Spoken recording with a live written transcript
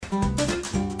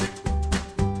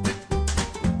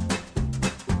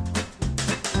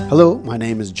Hello, my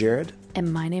name is Jared.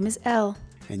 And my name is Elle.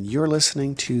 And you're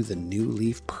listening to the New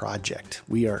Leaf Project.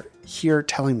 We are here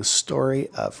telling the story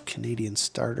of Canadian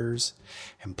starters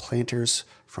and planters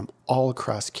from all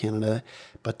across Canada.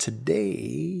 But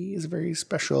today is a very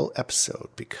special episode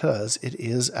because it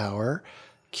is our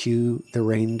cue the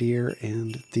reindeer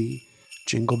and the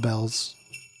jingle bells.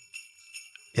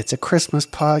 It's a Christmas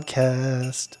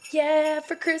podcast. Yeah,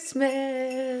 for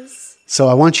Christmas. So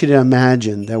I want you to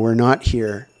imagine that we're not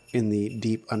here in the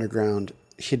deep underground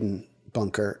hidden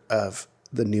bunker of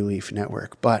the New Leaf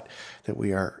Network, but that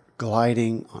we are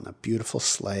gliding on a beautiful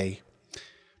sleigh,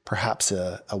 perhaps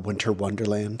a winter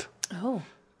wonderland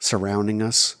surrounding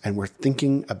us. And we're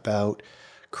thinking about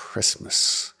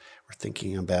Christmas. We're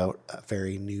thinking about a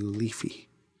very New Leafy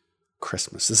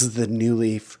Christmas. This is the New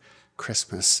Leaf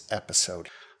Christmas episode.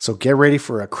 So get ready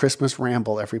for a Christmas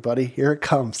ramble, everybody. Here it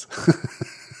comes.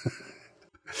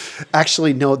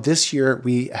 Actually, no, this year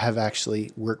we have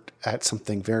actually worked at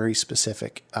something very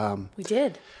specific. We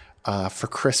did. For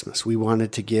Christmas. We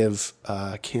wanted to give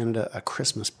Canada a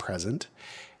Christmas present,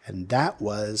 and that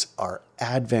was our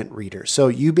Advent reader. So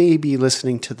you may be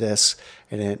listening to this,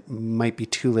 and it might be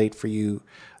too late for you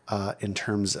in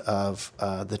terms of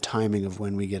the timing of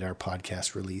when we get our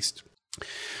podcast released.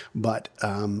 But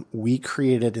we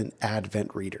created an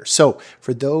Advent reader. So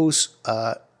for those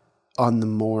on the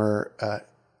more...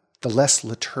 the less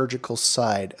liturgical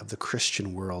side of the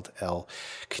Christian world, Elle,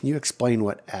 can you explain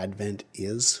what Advent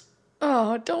is?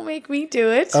 Oh, don't make me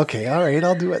do it. Okay, all right,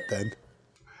 I'll do it then.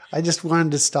 I just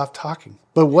wanted to stop talking.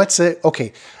 But what's it?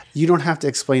 Okay, you don't have to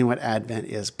explain what Advent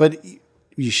is, but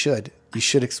you should. You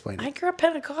should explain it. I grew up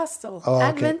Pentecostal. Oh, okay.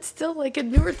 Advent's still like a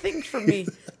newer thing for me.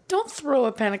 Don't throw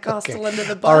a Pentecostal under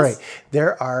the bus. All right,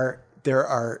 there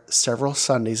are several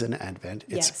Sundays in Advent.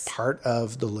 It's Yes. part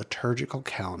of the liturgical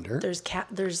calendar. There's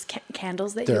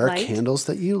candles that There you are light. candles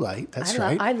that you light. That's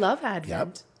right. I love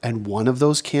Advent. Yep. And one of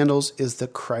those candles is the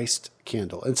Christ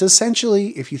candle. It's essentially,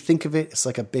 if you think of it, it's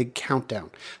like a big countdown.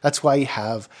 That's why you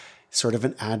have sort of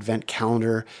an Advent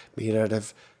calendar made out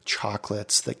of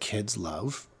chocolates that kids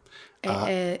love.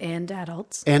 And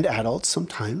adults. And adults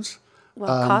sometimes.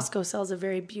 Well, Costco sells a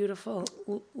very beautiful,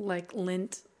 like,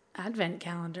 lint Advent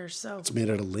calendar. So It's made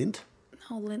out of lint.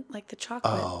 no, lint like the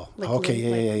chocolate. Oh, like okay.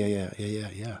 lint,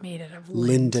 Yeah. made out of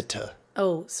lint. Lindita.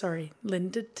 Oh, sorry,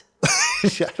 Lindet.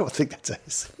 I don't think that's how you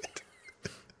say it.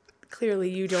 Clearly,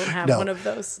 you don't have one of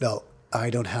those. No, I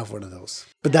don't have one of those.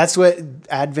 But that's what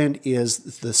Advent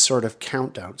is, the sort of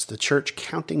countdowns, the church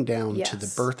counting down to the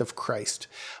Yes. birth of Christ.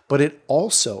 But it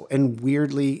also, and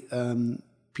weirdly,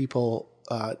 people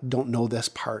don't know this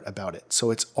part about it.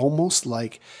 So it's almost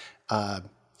like a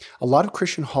lot of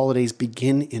Christian holidays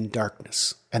begin in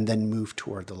darkness and then move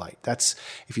toward the light. That's,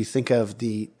 if you think of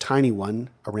the tiny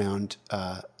one around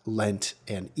Lent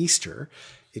and Easter,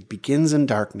 it begins in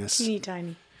darkness. Teeny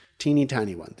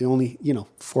tiny one. The only,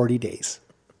 40 days.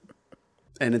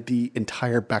 And at the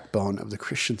entire backbone of the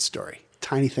Christian story.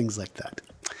 Tiny things like that.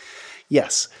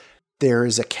 Yes, there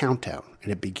is a countdown,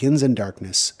 and it begins in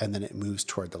darkness, and then it moves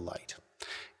toward the light.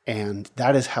 And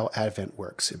that is how Advent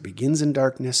works. It begins in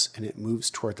darkness, and it moves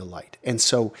toward the light. And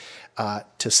so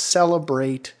to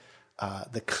celebrate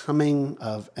the coming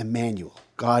of Emmanuel,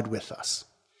 God with us,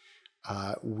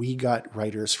 we got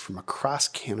writers from across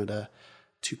Canada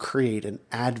to create an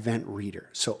Advent reader.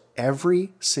 So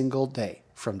every single day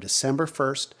from December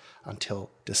 1st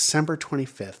until December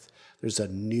 25th, there's a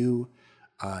new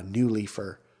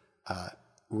Leafer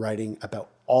writing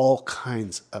about all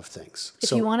kinds of things.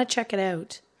 If you want to check it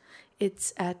out,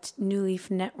 it's at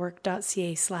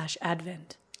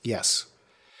newleafnetwork.ca/advent. Yes.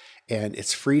 And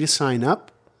it's free to sign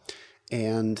up.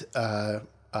 And I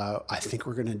think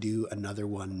we're going to do another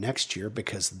one next year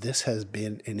because this has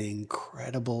been an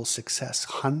incredible success.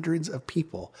 Hundreds of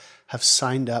people have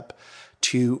signed up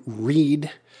to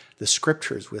read the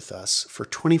scriptures with us for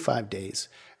 25 days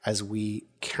as we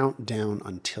count down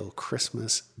until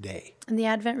Christmas Day. And the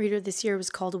Advent reader this year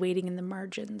was called Waiting in the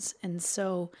Margins. And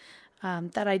so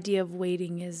that idea of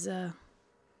waiting is...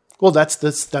 Well, that's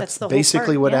the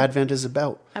basically whole what part, yeah. Advent is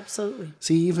about. Absolutely.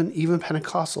 See, even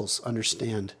Pentecostals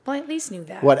understand Well, I at least knew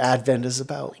that. what Advent is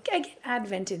about. Like, I get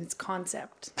Advent in its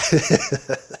concept.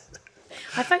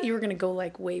 I thought you were going to go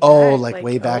like way back. Oh, like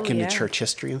way back into yeah. church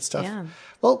history and stuff? Yeah.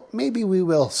 Well, maybe we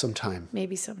will sometime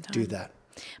Maybe sometime. do that.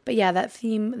 But yeah, that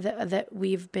theme that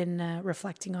we've been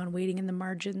reflecting on, waiting in the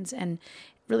margins and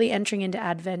really entering into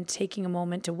Advent, taking a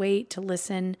moment to wait, to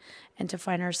listen, and to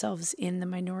find ourselves in the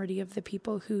minority of the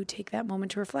people who take that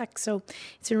moment to reflect. So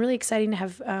it's been really exciting to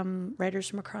have writers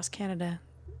from across Canada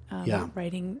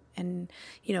writing, and,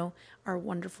 you know, our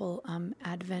wonderful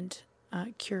Advent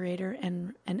curator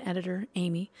and editor,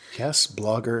 Amy. Yes,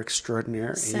 blogger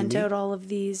extraordinaire, sent Amy. out all of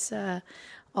these,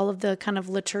 all of the kind of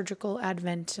liturgical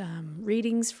Advent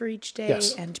readings for each day,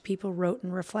 Yes. and people wrote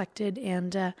and reflected.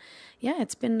 And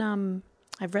it's been,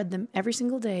 I've read them every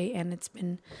single day, and it's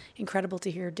been incredible to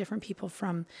hear different people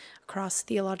from across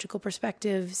theological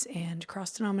perspectives and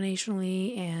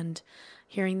cross-denominationally, and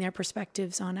hearing their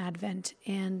perspectives on Advent.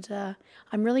 And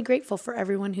I'm really grateful for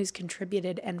everyone who's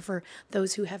contributed and for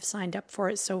those who have signed up for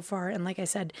it so far. And like I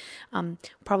said,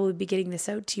 probably be getting this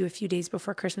out to you a few days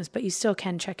before Christmas, but you still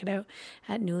can check it out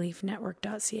at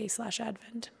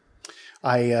newleafnetwork.ca/Advent.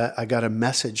 I got a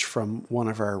message from one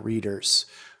of our readers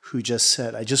who just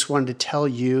said, I just wanted to tell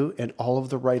you and all of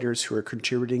the writers who are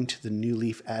contributing to the New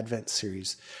Leaf Advent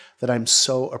series that I'm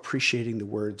so appreciating the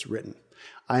words written.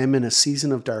 I am in a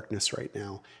season of darkness right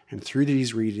now, and through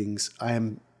these readings, I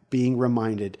am being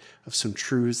reminded of some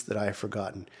truths that I have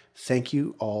forgotten. Thank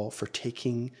you all for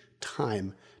taking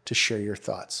time to share your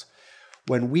thoughts.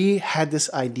 When we had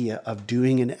this idea of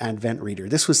doing an Advent reader,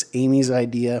 this was Amy's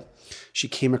idea. She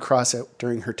came across it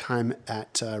during her time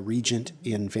at Regent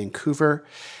in Vancouver,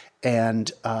 and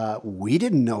we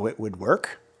didn't know it would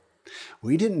work.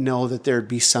 We didn't know that there'd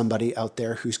be somebody out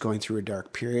there who's going through a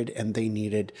dark period and they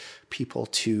needed people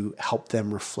to help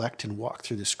them reflect and walk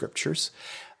through the scriptures.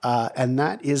 And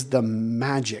that is the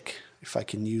magic, if I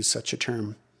can use such a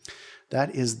term.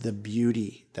 That is the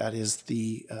beauty. That is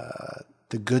the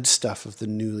good stuff of the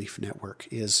New Leaf Network,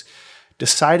 is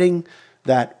deciding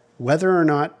that whether or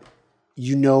not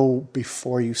you know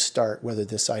before you start whether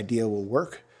this idea will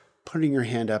work, putting your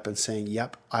hand up and saying,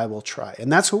 yep, I will try.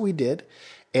 And that's what we did.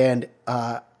 And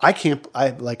I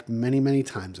like many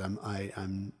times,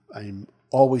 I'm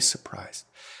always surprised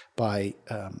by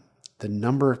the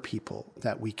number of people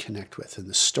that we connect with and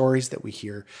the stories that we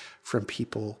hear from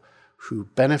people who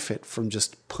benefit from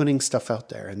just putting stuff out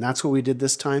there. And that's what we did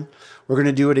this time. We're going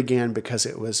to do it again because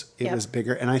it was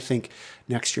bigger. And I think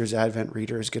next year's Advent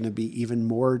reader is going to be even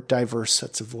more diverse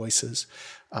sets of voices.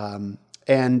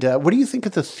 And what do you think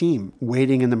of the theme,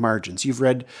 waiting in the margins? You've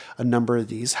read a number of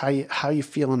these. How you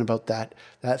feeling about that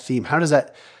theme? How does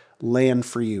that land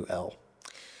for you, Elle?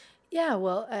 Yeah,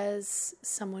 well, as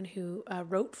someone who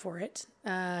wrote for it,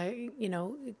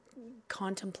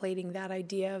 contemplating that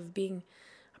idea of being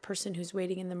a person who's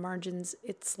waiting in the margins,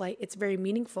 it's very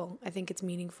meaningful. I think it's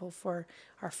meaningful for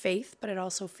our faith, but it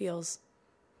also feels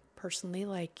personally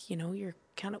like,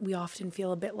 we often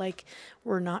feel a bit like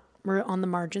we're on the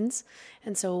margins.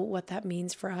 And so what that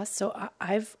means for us. So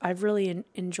I've really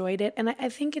enjoyed it. And I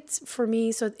think it's for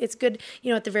me, so it's good.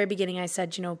 At the very beginning, I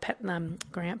said,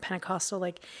 Grant Pentecostal,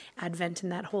 like Advent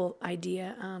and that whole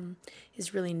idea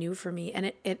is really new for me.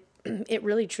 And it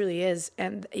really truly is.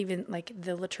 And even like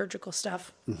the liturgical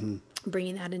stuff,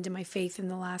 bringing that into my faith in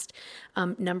the last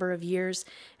number of years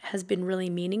has been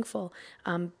really meaningful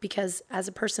because as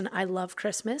a person, I love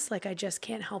Christmas. Like I just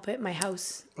can't help it. My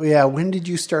house. Yeah. When did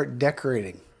you start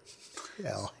decorating,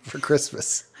 Elle, for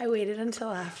Christmas? I waited until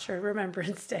after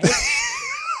Remembrance Day.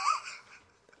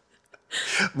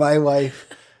 My wife,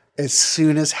 as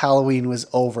soon as Halloween was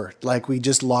over, like we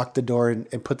just locked the door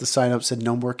and put the sign up, said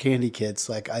no more candy, kids.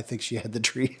 Like I think she had the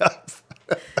tree up.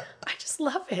 I just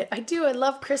love it. I do. I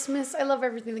love Christmas. I love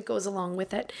everything that goes along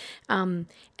with it. And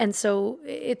so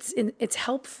it's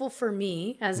helpful for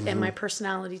me and my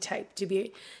personality type to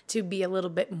be a little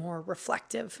bit more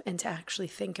reflective and to actually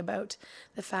think about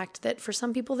the fact that for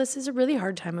some people this is a really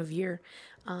hard time of year.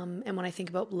 And when I think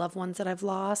about loved ones that I've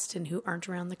lost and who aren't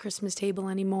around the Christmas table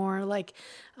anymore,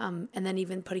 and then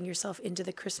even putting yourself into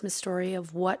the Christmas story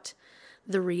of what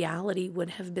the reality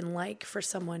would have been like for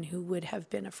someone who would have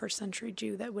been a first century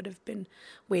Jew that would have been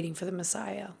waiting for the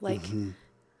Messiah.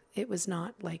 It was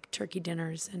not like turkey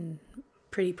dinners and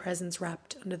pretty presents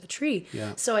wrapped under the tree.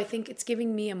 Yeah. So I think it's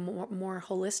giving me a more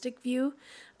holistic view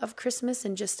of Christmas,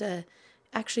 and just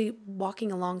actually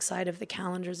walking alongside of the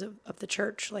calendars of the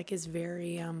church, is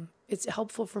very, it's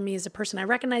helpful for me as a person. I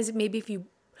recognize that maybe if you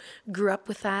grew up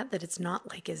with that it's not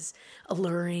like as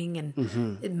alluring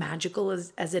and magical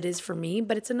as it is for me,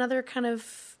 but it's another kind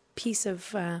of piece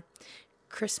of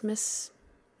Christmasness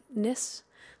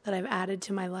that I've added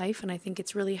to my life. And I think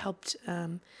it's really helped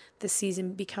this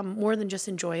season become more than just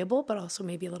enjoyable, but also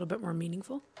maybe a little bit more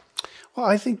meaningful. Well,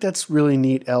 I think that's really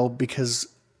neat, Elle, because,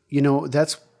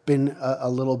 that's been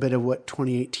a little bit of what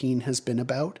 2018 has been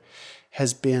about,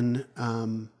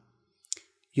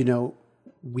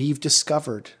 we've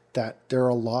discovered that there are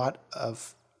a lot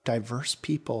of diverse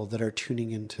people that are tuning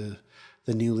into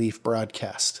the New Leaf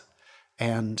broadcast.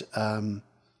 And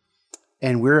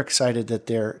we're excited that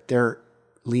they're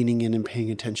leaning in and paying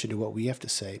attention to what we have to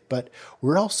say, but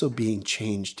we're also being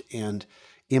changed and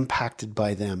impacted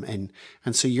by them. And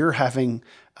so you're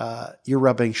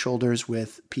rubbing shoulders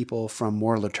with people from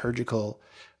more liturgical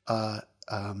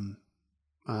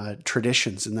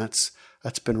traditions, and that's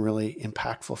been really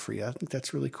impactful for you. I think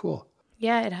that's really cool.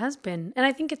 Yeah, it has been. And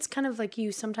I think it's kind of like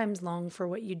you sometimes long for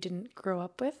what you didn't grow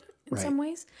up with in some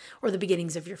ways, or the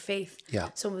beginnings of your faith. Yeah.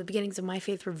 So the beginnings of my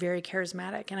faith were very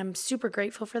charismatic, and I'm super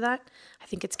grateful for that. I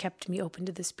think it's kept me open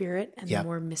to the spirit and the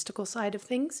more mystical side of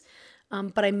things.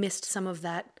 But I missed some of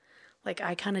that. Like,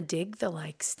 I kind of dig the,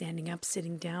 like, standing up,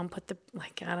 sitting down, put the,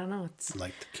 like, I don't know. It's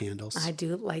light the candles. I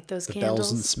do light those the candles.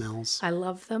 Bells and smells. I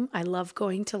love them. I love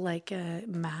going to, like,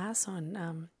 mass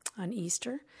on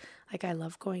Easter. Like, I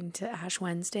love going to Ash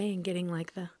Wednesday and getting,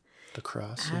 like, the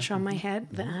cross. Ash on my head,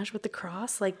 the ash with the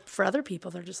cross. Like, for other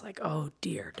people, they're just like, oh,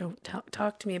 dear, don't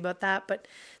talk to me about that. But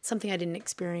it's something I didn't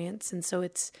experience. And so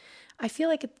I feel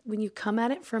like when you come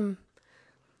at it from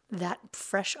that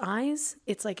fresh eyes,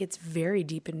 it's like it's very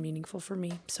deep and meaningful for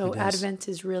me. So Advent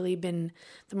has really been,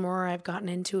 the more I've gotten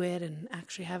into it and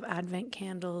actually have Advent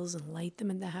candles and light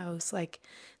them in the house, like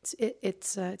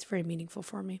it's very meaningful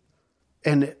for me.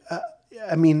 And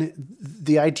I mean,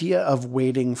 the idea of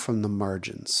waiting from the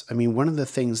margins. I mean, one of the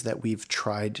things that we've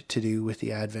tried to do with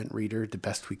the Advent Reader, the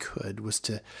best we could, was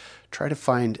to try to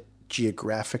find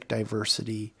geographic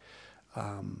diversity,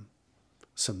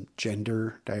 some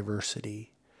gender diversity.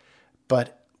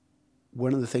 But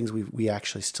one of the things we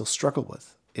actually still struggle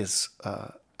with is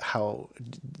how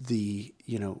the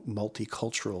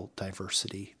multicultural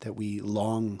diversity that we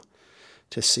long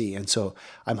to see. And so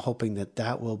I'm hoping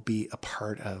that will be a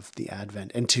part of the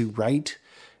Advent. And to write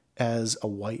as a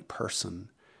white person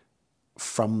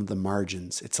from the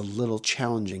margins, it's a little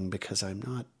challenging because I'm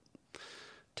not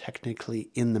technically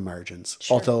in the margins.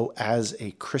 Sure. Although as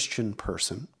a Christian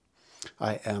person,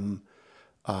 I am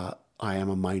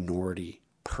a minority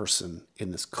person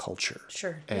in this culture.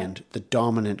 Sure. And the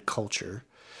dominant culture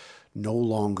no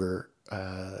longer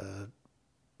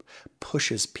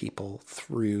pushes people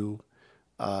through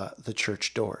the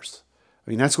church doors. I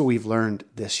mean, that's what we've learned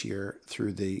this year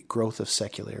through the growth of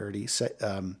secularity.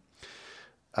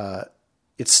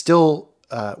 It's still,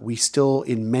 we still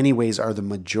in many ways are the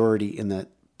majority in that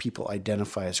people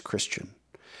identify as Christian.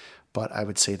 But I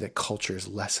would say that culture is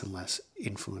less and less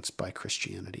influenced by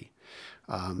Christianity.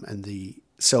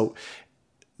 So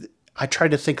I try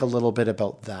to think a little bit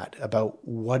about that, about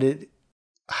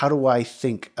how do I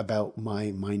think about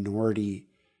my minority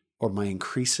or my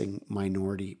increasing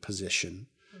minority position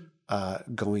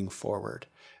going forward?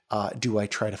 Do I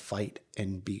try to fight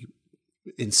and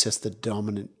insist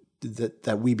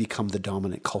that we become the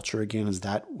dominant culture again? Is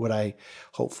that what I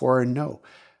hope for? And no,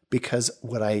 because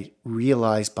what I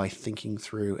realized by thinking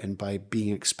through and by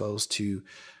being exposed to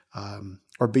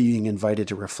or being invited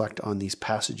to reflect on these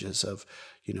passages of,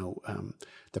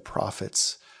 the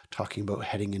prophets talking about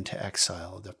heading into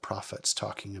exile, the prophets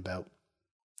talking about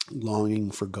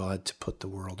longing for God to put the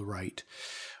world right,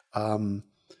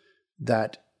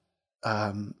 that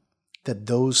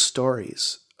those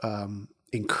stories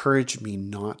encouraged me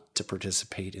not to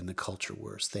participate in the culture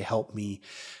wars. They helped me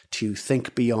to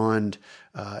think beyond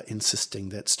insisting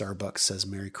that Starbucks says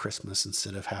Merry Christmas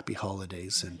instead of Happy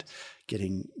Holidays and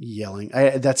yelling.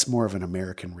 That's more of an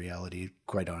American reality,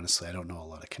 quite honestly. I don't know a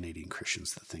lot of Canadian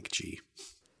Christians that think, gee.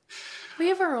 We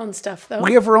have our own stuff, though.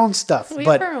 We have our own stuff.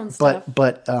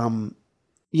 But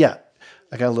yeah,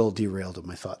 I got a little derailed in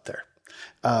my thought there.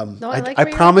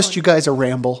 I promised you guys a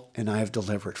ramble, and I have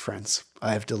delivered, friends.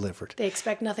 I have delivered. They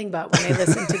expect nothing but when they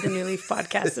listen to the NewLeafy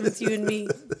podcast, if it's you and me.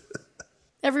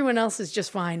 Everyone else is just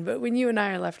fine, but when you and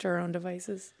I are left to our own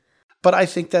devices. But I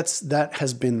think that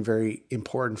has been very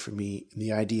important for me,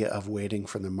 the idea of waiting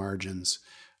from the margins.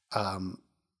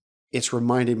 It's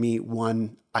reminded me,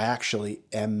 one, I actually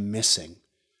am missing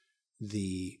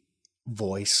the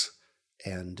voice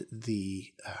and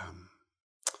the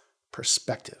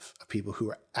perspective of people who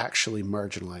are actually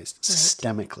marginalized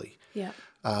systemically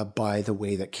by the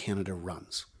way that Canada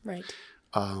runs. Right.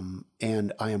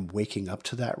 And I am waking up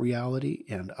to that reality,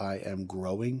 and I am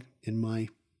growing in my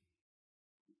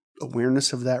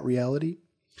awareness of that reality.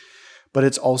 But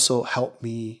it's also helped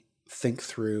me think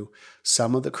through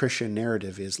some of the Christian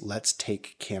narrative is let's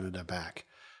take Canada back.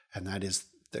 And that is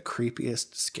the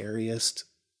creepiest, scariest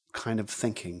kind of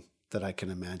thinking that I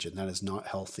can imagine. That is not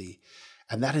healthy.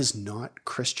 And that is not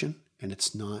Christian, and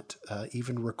it's not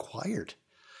even required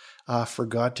for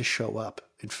God to show up.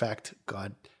 In fact,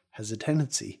 God has a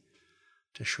tendency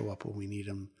to show up when we need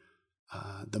him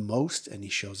the most, and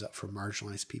he shows up for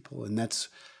marginalized people. And that's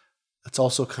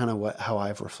also kind of how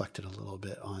I've reflected a little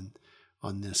bit on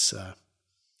on this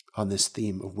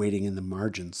theme of waiting in the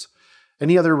margins.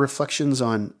 Any other reflections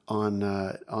on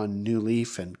New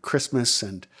Leaf and Christmas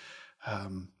and?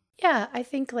 Yeah, I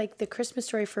think like the Christmas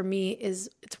story for me it's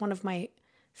one of my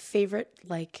favorite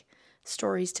like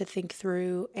stories to think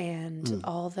through and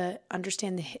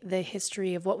understand the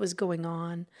history of what was going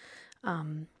on,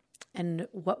 and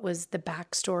what was the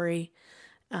backstory,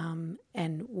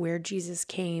 and where Jesus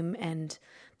came and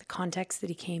the context that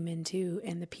he came into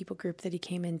and the people group that he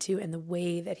came into and the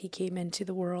way that he came into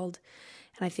the world.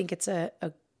 And I think it's a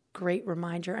great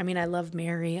reminder. I mean, I love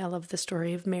Mary. I love the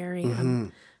story of Mary.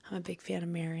 I'm a big fan of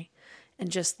Mary, and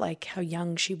just like how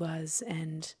young she was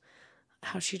and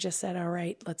how she just said, all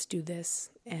right, let's do this,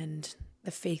 and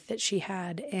the faith that she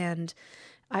had. And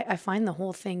I find the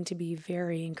whole thing to be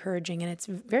very encouraging, and it's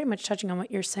very much touching on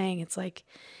what you're saying. It's like,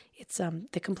 it's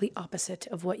the complete opposite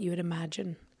of what you would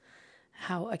imagine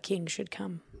how a king should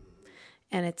come.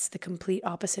 And it's the complete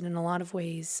opposite in a lot of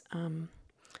ways than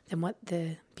what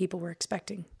the people were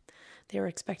expecting. They were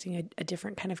expecting a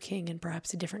different kind of king and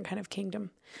perhaps a different kind of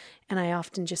kingdom. And I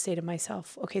often just say to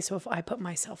myself, okay, so if I put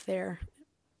myself there,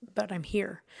 but I'm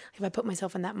here, if I put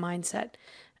myself in that mindset,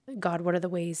 God, what are the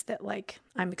ways that like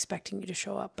I'm expecting you to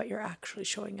show up, but you're actually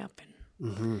showing up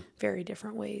in very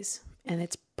different ways. And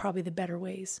it's probably the better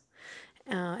ways.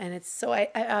 And it's so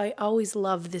I always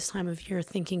love this time of year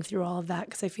thinking through all of that,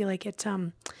 because I feel like it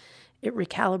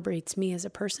recalibrates me as a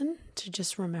person to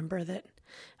just remember that,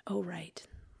 oh, right,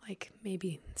 like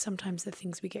maybe sometimes the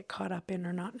things we get caught up in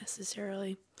are not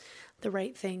necessarily the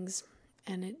right things.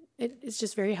 And it's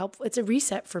just very helpful. It's a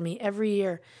reset for me every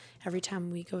year, every time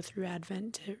we go through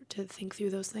Advent to think through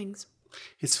those things.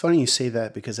 It's funny you say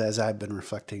that, because as I've been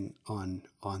reflecting on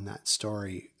that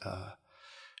story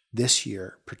this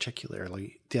year,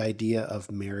 particularly, the idea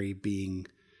of Mary being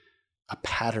a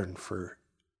pattern for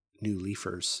New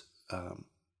Leafers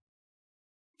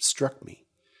struck me.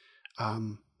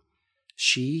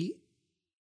 She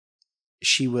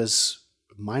was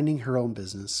minding her own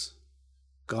business.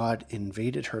 God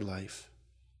invaded her life,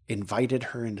 invited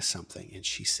her into something, and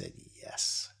she said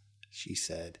yes. She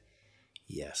said,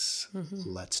 yes,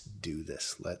 let's do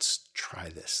this. Let's try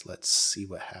this. Let's see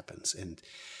what happens. And,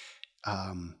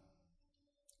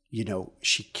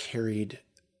 she carried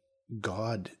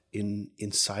God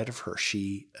inside of her.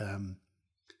 She,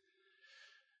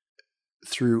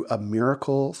 through a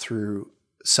miracle, through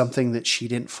something that she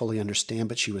didn't fully understand,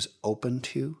 but she was open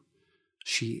to,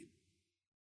 she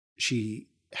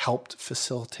helped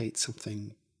facilitate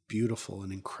something beautiful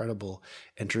and incredible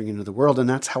entering into the world. And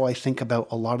that's how I think about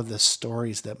a lot of the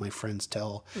stories that my friends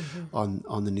tell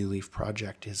on the New Leaf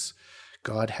Project is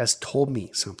God has told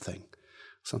me something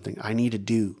I need to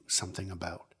do something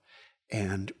about.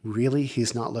 And really,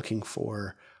 he's not looking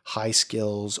for high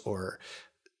skills or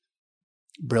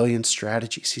brilliant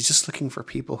strategies. He's just looking for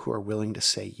people who are willing to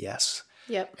say yes.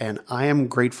 Yep. And I am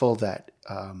grateful that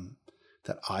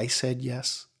I said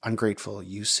yes. I'm grateful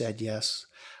you said yes.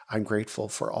 I'm grateful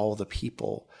for all the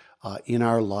people in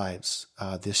our lives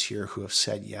this year who have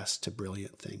said yes to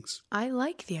brilliant things. I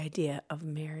like the idea of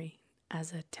Mary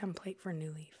as a template for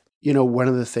New Leaf. One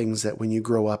of the things that when you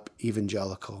grow up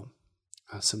evangelical,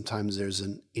 sometimes there's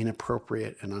an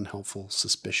inappropriate and unhelpful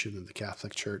suspicion of the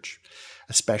Catholic Church,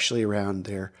 especially around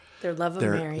their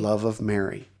love of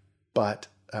Mary. But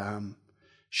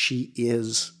she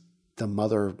is the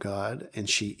Mother of God, and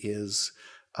she is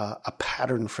a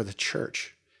pattern for the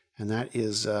church. And that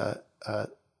is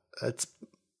it's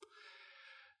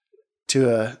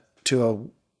to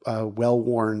a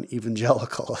well-worn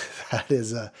evangelical.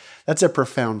 That's a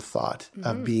profound thought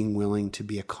of being willing to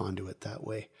be a conduit that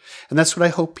way. And that's what I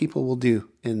hope people will do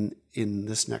in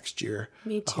this next year.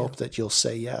 Me too. I hope that you'll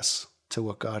say yes to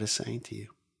what God is saying to you.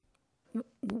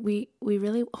 We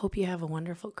really hope you have a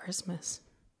wonderful Christmas.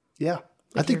 Yeah.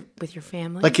 With your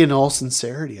family. Like in all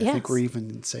sincerity, I Yes. think we're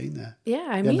even saying that. Yeah,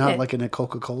 I mean not it. like in a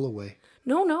Coca-Cola way.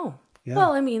 No. Yeah.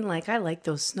 Well, I mean, like I like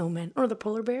those snowmen or the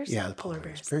polar bears. Yeah, the polar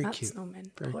bears. Very not cute.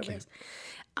 Snowmen, Very polar cute.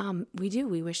 bears. We do.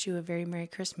 We wish you a very Merry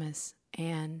Christmas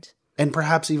and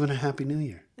perhaps even a Happy New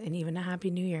Year. And even a Happy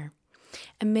New Year.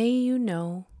 And may you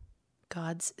know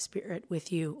God's Spirit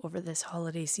with you over this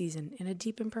holiday season in a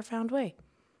deep and profound way.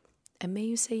 And may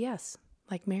you say yes,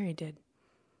 like Mary did.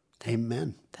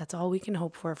 Amen. That's all we can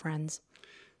hope for, friends.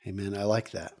 Amen. I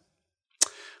like that.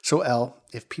 So, Elle,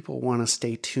 if people want to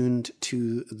stay tuned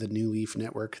to the New Leaf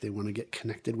Network, they want to get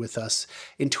connected with us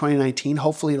in 2019,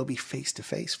 hopefully it'll be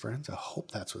face-to-face, friends. I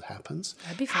hope that's what happens.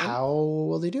 That'd be fun. How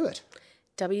will they do it?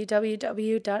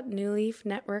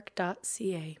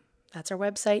 www.newleafnetwork.ca. That's our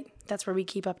website. That's where we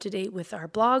keep up to date with our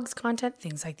blogs, content,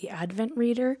 things like the Advent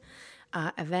Reader,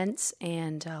 events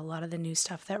and a lot of the new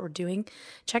stuff that we're doing.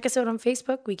 Check us out on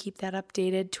Facebook. We keep that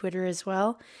updated. Twitter as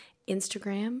well.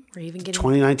 Instagram. We're even getting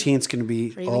 2019 is going to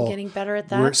be. We're even getting better at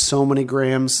that. We're so many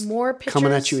grams. More pictures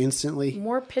coming at you instantly.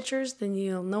 More pictures than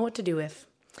you'll know what to do with.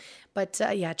 But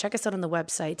yeah, check us out on the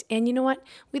website. And you know what?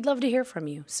 We'd love to hear from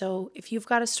you. So if you've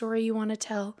got a story you want to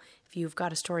tell, if you've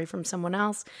got a story from someone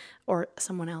else or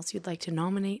someone else you'd like to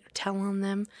nominate or tell on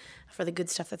them for the good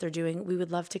stuff that they're doing, we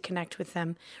would love to connect with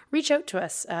them. Reach out to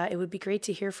us. It would be great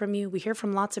to hear from you. We hear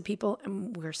from lots of people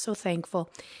and we're so thankful.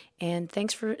 And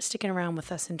thanks for sticking around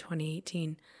with us in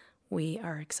 2018. We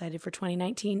are excited for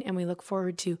 2019 and we look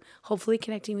forward to hopefully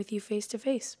connecting with you face to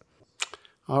face.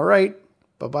 All right.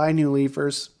 Bye-bye, New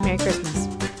Leafers. Merry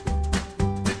Christmas.